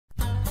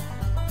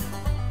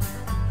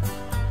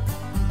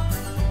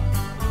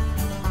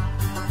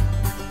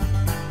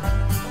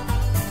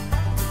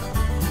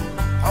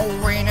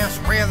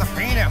with a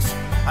penis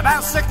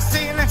about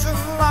 16 inches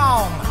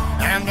long.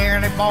 And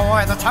any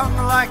boy with a tongue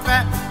like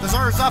that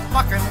deserves a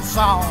fucking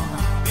song.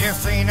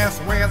 Yes, Ennis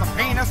with a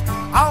penis,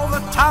 all the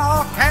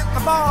talk at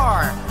the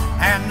bar,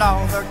 and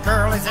all the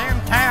girlies in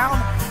town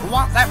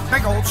want that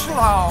big old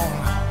schlong.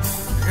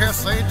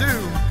 Yes, they do.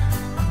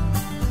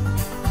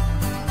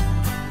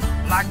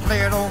 Like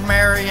little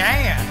Mary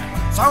Ann,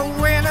 so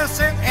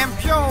innocent and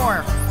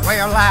pure.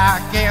 Well, I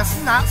guess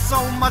not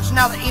so much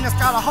now that Ennis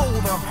got a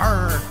hold of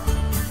her.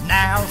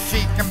 Now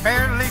she can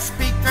barely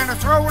speak and her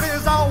throat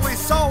is always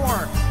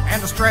sore,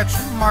 and the stretch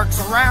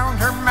marks around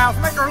her mouth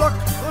make her look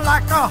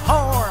like a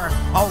whore.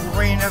 Oh,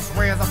 Ennis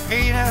with a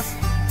penis,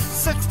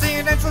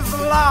 16 inches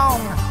long.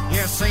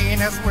 Yes,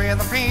 Ennis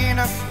with a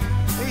penis,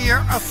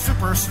 you're a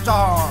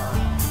superstar.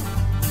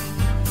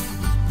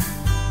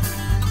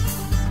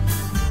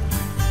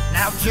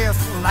 Now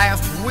just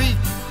last week,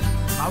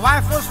 my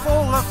wife was full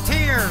of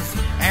tears,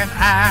 and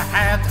I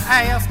had to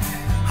ask,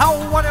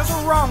 oh, what is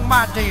wrong,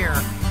 my dear?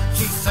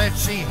 She said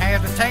she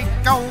had to take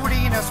old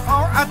Ennis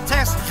for a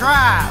test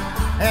drive,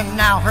 and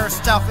now her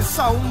stuff is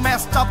so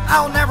messed up,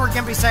 I'll never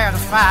again be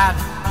satisfied.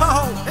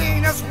 Oh,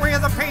 Ennis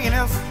with a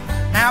penis,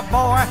 now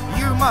boy,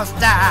 you must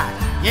die.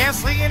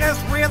 Yes,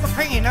 Ennis with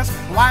a penis,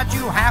 why'd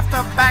you have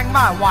to bang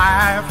my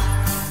wife?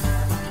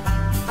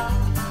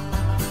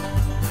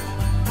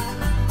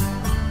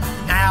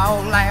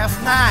 Now last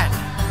night,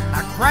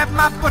 I grabbed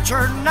my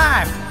butcher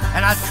knife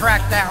and I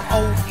tracked down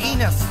old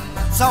Ennis,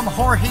 some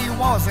whore he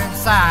was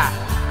inside.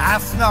 I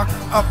snuck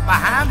up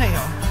behind him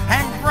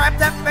and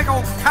grabbed that big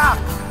old cock,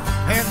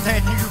 and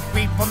then you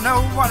people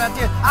know what I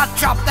did. I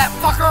chopped that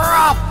fucker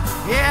off.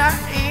 Yeah,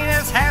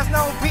 Ennis has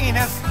no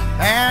penis,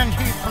 and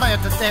he bled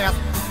to death.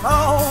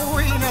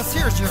 Oh, Ennis,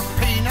 here's your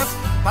penis,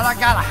 but I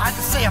gotta hide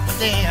the sample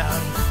then.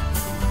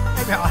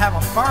 Maybe I'll have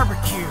a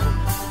barbecue.